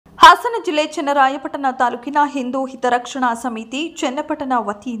ಹಾಸನ ಜಿಲ್ಲೆ ಚನ್ನರಾಯಪಟ್ಟಣ ತಾಲೂಕಿನ ಹಿಂದೂ ಹಿತರಕ್ಷಣಾ ಸಮಿತಿ ಚನ್ನಪಟ್ಟಣ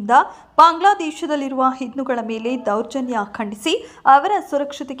ವತಿಯಿಂದ ಬಾಂಗ್ಲಾದೇಶದಲ್ಲಿರುವ ಹಿಂದೂಗಳ ಮೇಲೆ ದೌರ್ಜನ್ಯ ಖಂಡಿಸಿ ಅವರ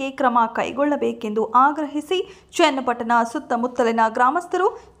ಸುರಕ್ಷತೆಗೆ ಕ್ರಮ ಕೈಗೊಳ್ಳಬೇಕೆಂದು ಆಗ್ರಹಿಸಿ ಚನ್ನಪಟ್ಟಣ ಸುತ್ತಮುತ್ತಲಿನ ಗ್ರಾಮಸ್ಥರು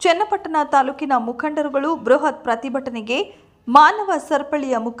ಚನ್ನಪಟ್ಟಣ ತಾಲೂಕಿನ ಮುಖಂಡರುಗಳು ಬೃಹತ್ ಪ್ರತಿಭಟನೆಗೆ ಮಾನವ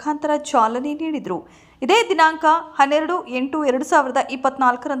ಸರಪಳಿಯ ಮುಖಾಂತರ ಚಾಲನೆ ನೀಡಿದರು. ಇದೇ ದಿನಾಂಕ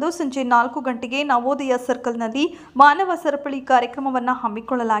 12/8/2024ರಂದು ಸಂಜೆ 4 ಗಂಟೆಗೆ ನವೋದಯ ಸರ್ಕಲ್ನಲ್ಲಿ ಮಾನವ ಸರಪಳಿ ಕಾರ್ಯಕ್ರಮವನ್ನು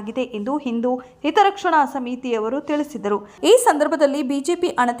ಹಮ್ಮಿಕೊಳ್ಳಲಾಗಿದೆ ಎಂದು ಹಿಂದೂ ಹಿತರಕ್ಷಣಾ ಸಮಿತಿಯವರು ತಿಳಿಸಿದರು. ಈ ಸಂದರ್ಭದಲ್ಲಿ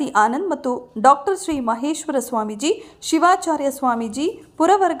ಬಿಜೆಪಿ ಅಣತಿ ಆನಂದ್ ಮತ್ತು ಡಾಕ್ಟರ್ ಶ್ರೀ ಮಹೇಶ್ವರ ಸ್ವಾಮೀಜಿ, ಶಿವಾಚಾರ್ಯ ಸ್ವಾಮೀಜಿ,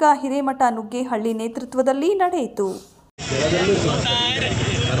 ಪುರವರ್ಗ ಹಿರೇಮಠ ನುಗ್ಗೇಹಳ್ಳಿ ನೇತೃತ್ವದಲ್ಲಿ ನಡೆಯಿತು.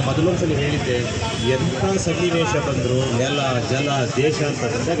 ನಾನು ಮೊದಲೊಂದ್ಸಲಿ ಹೇಳಿದ್ದೆ, ಎಂಥ ಸನ್ನಿವೇಶ ಬಂದರೂ ನೆಲ ಜಲ ದೇಶ ಅಂತ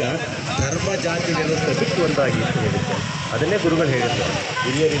ಬಂದಾಗ ಧರ್ಮ ಜಾತಿ ವ್ಯವಸ್ಥೆ ಬಿಟ್ಟು ಒಂದಾಗಿ ಅಂತ ಹೇಳಿದ್ದೆ. ಅದನ್ನೇ ಗುರುಗಳು ಹೇಳಿದ್ದಾರೆ.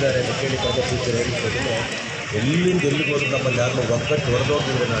 ಹಿರಿಯರಿದ್ದಾರೆ ಅಂತ ಕೇಳಿ ಪೂಜ್ಯರು ಹೇಳಿದ್ರೆ ಎಲ್ಲಿಂದ ಎಲ್ಲಿಗೆ ಹೋದ್ರು ನಮ್ಮಲ್ಲಿ ಯಾರನ್ನೂ ಒಗ್ಗಟ್ಟು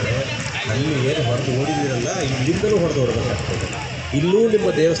ಹೊಡೆದೋಗಿದ್ರೆ ನಾಳೆ ಅಲ್ಲಿ ಏನು ಹೊಡೆದು ಓಡಿದಿರಲ್ಲ, ಇಲ್ಲಿಂದಲೂ ಹೊಡೆದು ಹೊರಬೇಕಾಗ್ತದೆ. ಇಲ್ಲೂ ನಿಮ್ಮ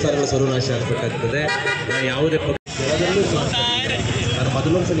ದೇವಸ್ಥಾನಗಳ ಸರ್ವನಾಶ ಆಗಬೇಕಾಗ್ತದೆ. ಯಾವುದೇ ನಾನು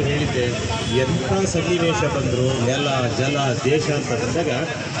ಮೊದಲೊಂದ್ಸಲಿ ಹೇಳಿದ್ದೆ, ಎಂಥ ಸನ್ನಿವೇಶ ಬಂದರೂ ನೆಲ ಜಲ ದೇಶ ಅಂತ ಬಂದಾಗ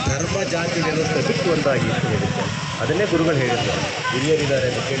ಧರ್ಮ ಜಾತಿ ವ್ಯವಸ್ಥೆ ಬಿಟ್ಟು ಒಂದಾಗಿ ಅಂತ ಹೇಳಿದ್ದೆ. ಅದನ್ನೇ ಗುರುಗಳು ಹೇಳಿದ್ದಾರೆ. ಹಿರಿಯರಿದ್ದಾರೆ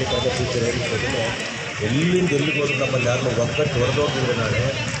ಅಂತ ಕೇಳಿ ಪೂಜ್ಯರು ಹೇಳಿದ್ರೆ ಎಲ್ಲಿಂದ ಎಲ್ಲಿಗೆ ಹೋದ್ರು ನಮ್ಮಲ್ಲಿ ಯಾರನ್ನೂ ಒಗ್ಗಟ್ಟು ಹೊಡೆದೋಗಿದ್ರೆ ನಾಳೆ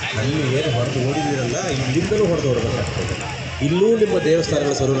ಅಲ್ಲಿ ಏನು ಹೊಡೆದು ಓಡಿದಿರಲ್ಲ, ಇಲ್ಲಿಂದಲೂ ಹೊಡೆದು ಹೊರಬೇಕಾಗ್ತದೆ. ಇಲ್ಲೂ ನಿಮ್ಮ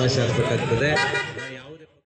ದೇವಸ್ಥಾನಗಳ ಸರ್ವನಾಶ ಆಗಬೇಕಾಗ್ತದೆ.